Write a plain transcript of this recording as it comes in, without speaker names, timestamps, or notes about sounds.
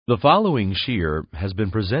The following shiur has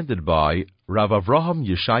been presented by Rav Avraham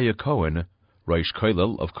Yeshaya Cohen, Rosh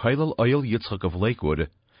Kollel of Kollel Oil Yitzchak of Lakewood,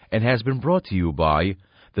 and has been brought to you by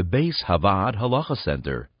the Beis Havad Halacha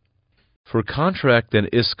Center. For contract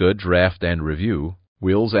and ISKA draft and review,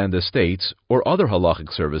 wills and estates, or other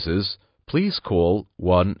halachic services, please call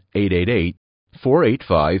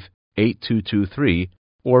 1-888-485-8223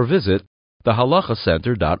 or visit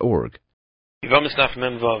thehalachacenter.org.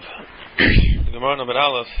 The Gemara number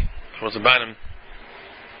Aleph was a banim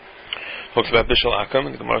talks about Bishul Akam,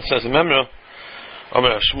 and the Gemara says in Memra,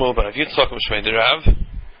 Omer Shmuel Bar Yitzchak Mishmei Derav,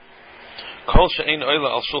 Kol she'ein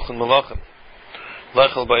oila al shulchan malachim,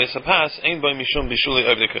 lechel ba'is hapas, ein ba'y mishum bishuli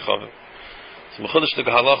ovdei kechavim. So mechudesh the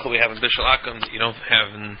halacha we have in Bishul Akam that you don't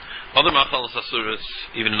have in other machalas asuras,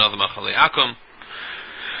 even in other machalei Akam.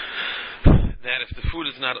 That if the food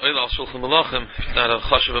is not oil al shulchan malachim, it's not a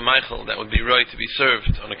chashav meichel that would be right to be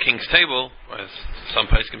served on a king's table, or as some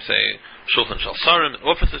poskim say, shulchan shal sarim, an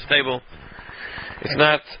officer's table, it's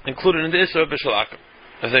not included in the isra of bishul akam,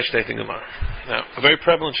 as they state in Gemara. Now, a very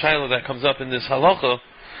prevalent shaila that comes up in this halacha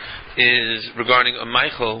is regarding a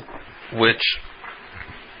meichel, which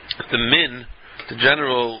the min, the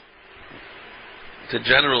general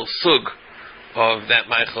sug of that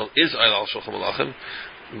meichel is oil al shulchan malachim,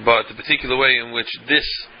 but the particular way in which this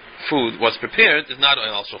food was prepared is not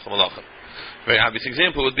oil al shulchan malachim. A very obvious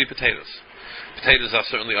example would be potatoes. Potatoes are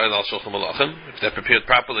certainly oil al shulchan malachim. If they're prepared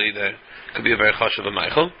properly, there could be a very chashuv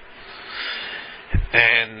meichel.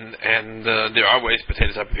 And there are ways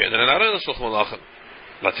potatoes are prepared that are not oil al shulchan malachim.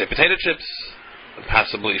 Let's say potato chips,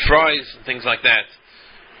 possibly fries, and things like that.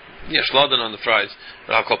 Yeah, shladen on the fries.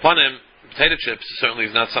 But al kol panim, potato chips certainly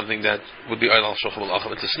is not something that would be oil al shulchan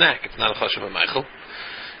malachim. It's a snack. It's not a chashuv meichel.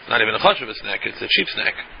 Not even a chashuv snack, it's a cheap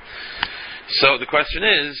snack. So the question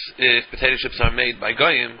is, if potato chips are made by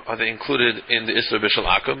goyim, are they included in the Isra Bishul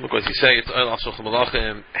Akum? Because you say it's oil al shulchan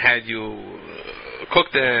malachim, had you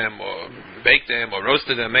cooked them, or baked them, or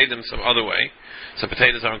roasted them, made them some other way, so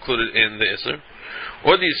potatoes are included in the Isra?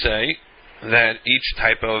 Or do you say that each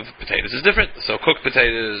type of potatoes is different? So cooked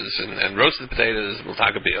potatoes and roasted potatoes will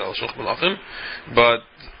talk about oil al shulchan malachim, but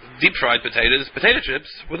deep fried potatoes, potato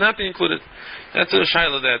chips, would not be included. That's a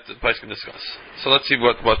shaila that the Pais can discuss. So let's see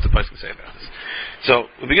what the Pais can say about this. So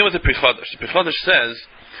we begin with the Pri Chodesh. The Pri Chodesh says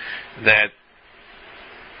that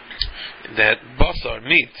basar,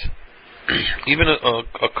 meat, even a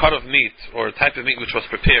cut of meat or a type of meat which was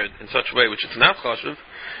prepared in such a way which it's not chashuv,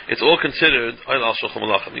 it's all considered oil al shulchan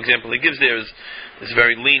malachim. The example he gives there is this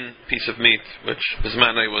very lean piece of meat which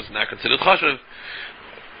bismanai was not considered chashuv,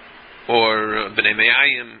 or b'nei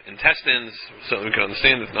me'ayim, intestines, so we can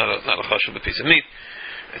understand it's not a chashuv, a piece of meat.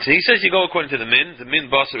 And so he says you go according to the min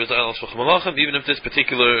basar is oil al shulchan malachim, even if this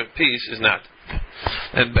particular piece is not.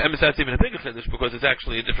 And that's even a bigger chiddush because it's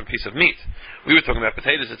actually a different piece of meat. We were talking about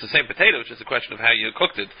potatoes, it's the same potato, it's just a question of how you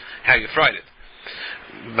cooked it, how you fried it.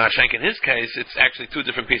 Mashenk, in his case, it's actually two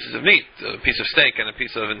different pieces of meat. A piece of steak and a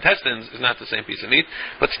piece of intestines is not the same piece of meat.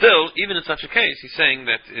 But still, even in such a case, he's saying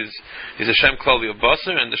that is a shem klali of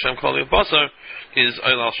basar, and the shem klali of basar is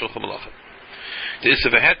oil al shulchan malachim. The issa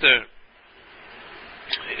v'heter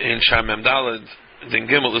in Shar Mem Daled, Din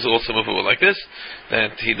Gimel is also movable like this,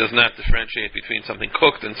 that he does not differentiate between something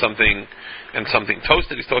cooked and something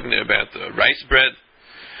toasted. He's talking there about rice bread.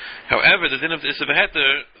 However, the din of the Issa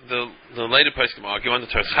V'Heter, the later place can argue on the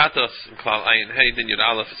Teres Chatos, in Klal Ayin Hey, Din Yud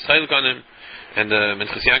Aleph, it's Chaylik on him, and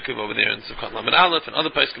Minchas Yankov over there in Sivkot Lamed Aleph, and other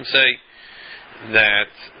places can say that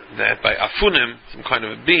by Afunim, some kind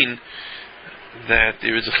of a bean, that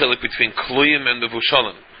there is a chilik between Kluyim and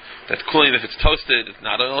Mevushalim. That Kluyim, if it's toasted, it's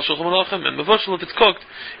not oil al shulchan malachim, and Mevushal, if it's cooked,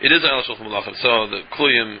 it is oil al shulchan malachim. So the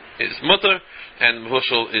Kluyim is mutter, and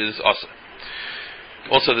Mevushal is asa.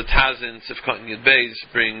 Also, the Taz in Sivkot and Yud Beis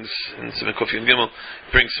brings, in Sivkot Kofi and Gimel,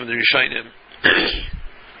 brings from the Rishayim,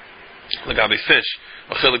 Lagabi fish,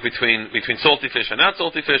 a chilik between salty fish and not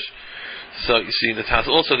salty fish. So you see the Taz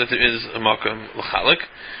also that there is a makam l'chalik,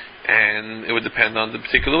 and it would depend on the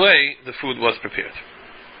particular way the food was prepared.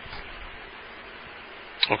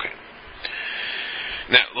 Okay.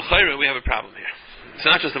 Now, l'chayra, we have a problem here. It's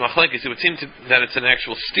not just a machlekes, it would seem that it's an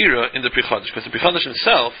actual stira in the Pri Chodesh, because the Pri Chodesh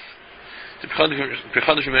himself, the Pri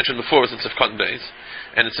Chodesh we mentioned before was in Sivkot and Beis,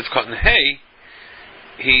 and in Sivkot and Hey,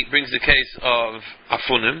 he brings the case of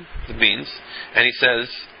afunim, the beans, and he says,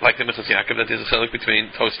 like the Minchas Yaakov, that there's a chelik between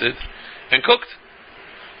toasted and cooked.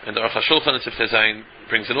 And the Aruch HaShulchan and Sifte Zayin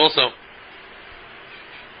brings it also.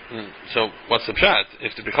 So, what's the pshat?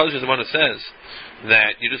 If the Pri Chodesh is the one who says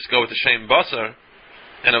that you just go with the shem basar,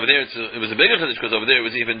 And over there, it was a bigger chiddush because over there it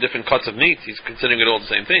was even different cuts of meat. He's considering it all the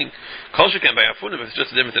same thing. Kol shekan by afunim, it's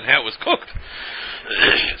just a difference in how it was cooked.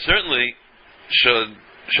 Certainly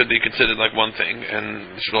should be considered like one thing,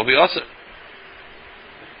 and it should all be asur.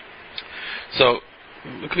 So,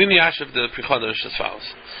 Kavim Yashiv the Pri Chodesh as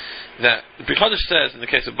follows: that the Pri Chodesh says in the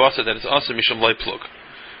case of basar that it's asur mishum loy plug.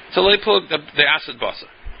 It's a loy plug that they asur basar.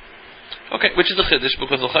 Okay, which is a chiddush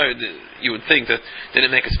because you would think that they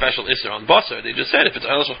didn't make a special isser on basar. They just said if it's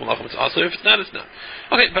ayla shulchan malachim it's asur, if it's not, it's not.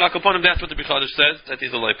 Okay, but akaponim, that's what the Pri Chodesh says, that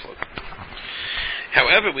he's a loy plug.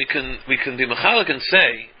 However, we can be machalik and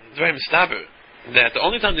say it's very mistaber that the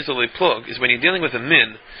only time there's a loy plug is when you're dealing with a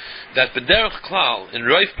min that b'derech klal in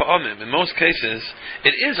roif pa'amim in most cases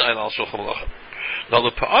it is ayla shulchan malachim. Now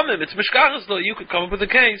the pa'amim it's mishkachas though you could come up with a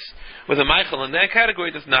case with a meichel in that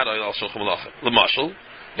category that's not ayla shulchan malachim. L'mashal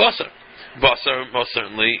basar. Basar, most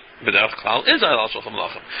certainly, b'derech klal, is ayla shulchan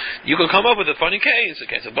malachim. You can come up with a funny case, a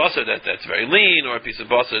case of basar that's very lean, or a piece of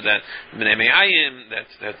basar that b'nei me'ayim,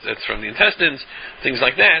 that's from the intestines, things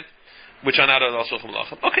like that, which are not ayla shulchan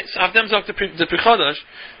malachim. Okay, so Avdem Zok the Pri Chodesh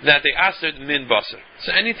that they asked min basar.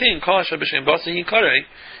 So anything kol asher b'shem basar hikarei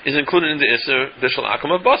is included in the iser b'shel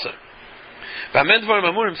akum of basar. B'amen dvarim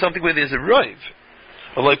amurim, something where there's a roiv.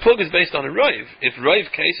 A loy plug is based on a roiv. If roiv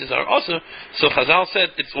cases are asur, so Chazal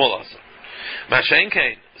said it's all asur. Mashen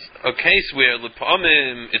kain, a case where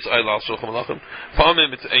l'pa'amim it's ayla shulchan malachim,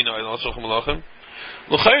 pa'amim it's eino ayla shulchan malachim.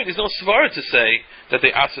 L'chayr, there's no svara to say that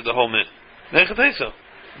they answered the whole min.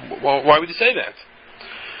 Why would you say that?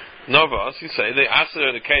 Novas, you say they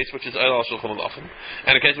answer the case which is ayla shulchan malachim,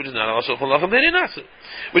 and a case which is not ayla shulchan malachim, they didn't answer.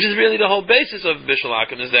 Which is really the whole basis of bishul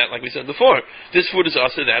akum, is that, like we said before, this food is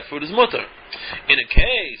asur, that food is mutter. In a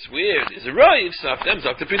case where there's a roiv, so them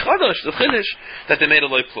zok the Pri Chodesh, the chiddush, that they made a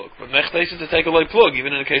loy plug. But mech places to take a loy plug,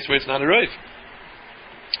 even in a case where it's not a roiv.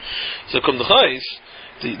 So come the chayis,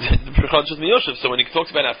 the Pri Chodesh is miyoshev. So when he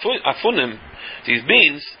talks about afunim, these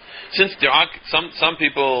beans, since there are some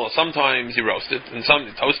people, sometimes you roast it, and some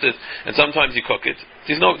you toast it, and sometimes you cook it.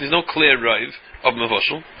 There's no clear roiv of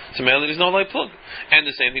mevushal. So mainly there's no loy plug. And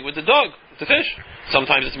the same thing with the dog, with the fish.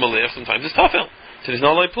 Sometimes it's malach, sometimes it's tafel. So there's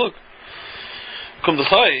no loy plug. Come the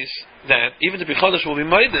chayis that even the Pri Chodesh will be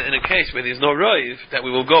made in a case where there's no roiv, that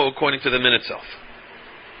we will go according to the min itself.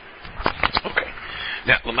 Okay.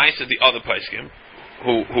 Now, l'maisa the other paiskim,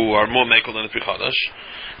 who are more mekel than the Pri Chodesh,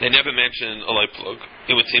 they never mention a loy plug.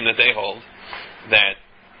 It would seem that they hold that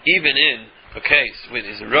even in a case where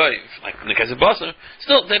there's a roiv, like in the case of basar,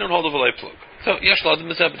 still they don't hold of a loy plug. So yesh ladim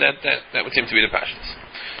but that would seem to be the pashtus.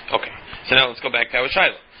 Okay. So now let's go back to our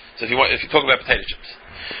shaila. So if you talk about potato chips,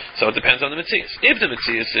 so it depends on the mitzias. If the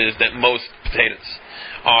mitzias is that most potatoes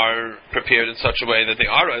are prepared in such a way that they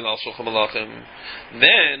are ayla shulchan malachim,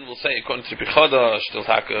 then we'll say according to Pri Chodesh it'll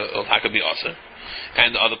taka be asur,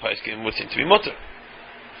 and the other paiskim would seem to be mutter.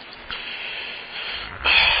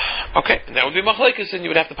 Okay, and that would be machlekes, and you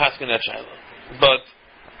would have to pass in that shaila. But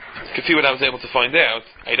Kafi, what I was able to find out,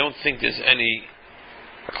 I don't think there's any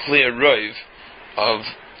clear roiv of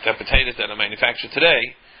the potatoes that are manufactured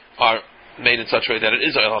today are made in such a way that it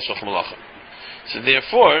is ayla shulchan malachim. So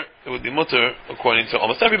therefore, it would be mutter according to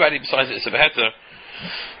almost everybody besides the Issa V'Heter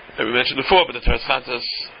that we mentioned before, but the Teres Chantas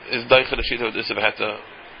is daicha the shita of the Issa V'Heter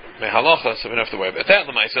mehalacha, so we don't have to worry about that.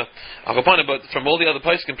 L'maisa, but from all the other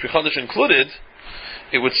paiskim, Pri Chodesh included,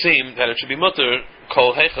 it would seem that it should be mutter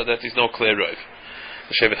kol heicha, that there's no clear roiv.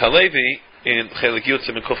 The Shevet Halevi in Chelik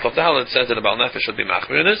Yutzim and Kuf Chav Dalet says that a Baal Nefesh should be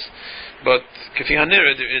machmir in this, but Kafi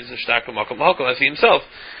Hanira there is a shtak makom halkol, as he himself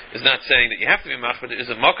is not saying that you have to be machmir. There is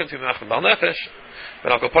a makom to be machmir Baal Nefesh,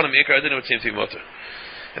 but Alkoponim Ikar I didn't know it seemed to be mutter.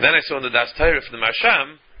 And then I saw in the Das Torah from the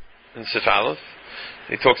Marsham in Sif Aleph,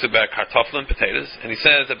 he talks about kartoffel and potatoes, and he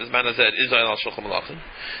says that Bisman Hazed is ayla shulchan malachim,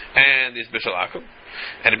 and is bishul akum,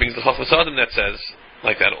 and he brings the Chachmas Adam that says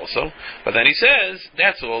like that also. But then he says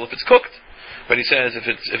that's all if it's cooked. But he says if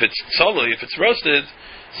it's solely, if it's roasted,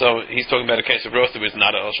 so he's talking about a case of roasted which is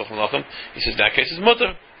not ayla shulchan malachim. He says that case is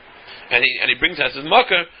mutter, and he brings as his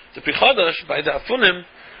makar the Pri Chodesh by the afunim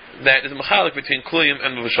that is a machalik between kluyim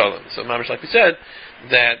and mavushalim. So mamish like we said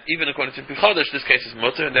that even according to Pri Chodesh this case is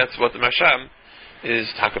mutter, and that's what the Marsham is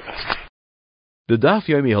Takapas. The Daf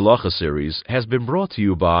Yomi Halacha series has been brought to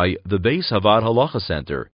you by the Beis Havad Halacha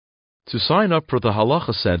Center. To sign up for the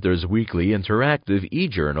Halacha Center's weekly interactive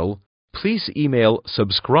e-journal, please email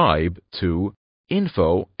subscribe to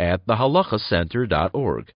info@thehalachacenter.org.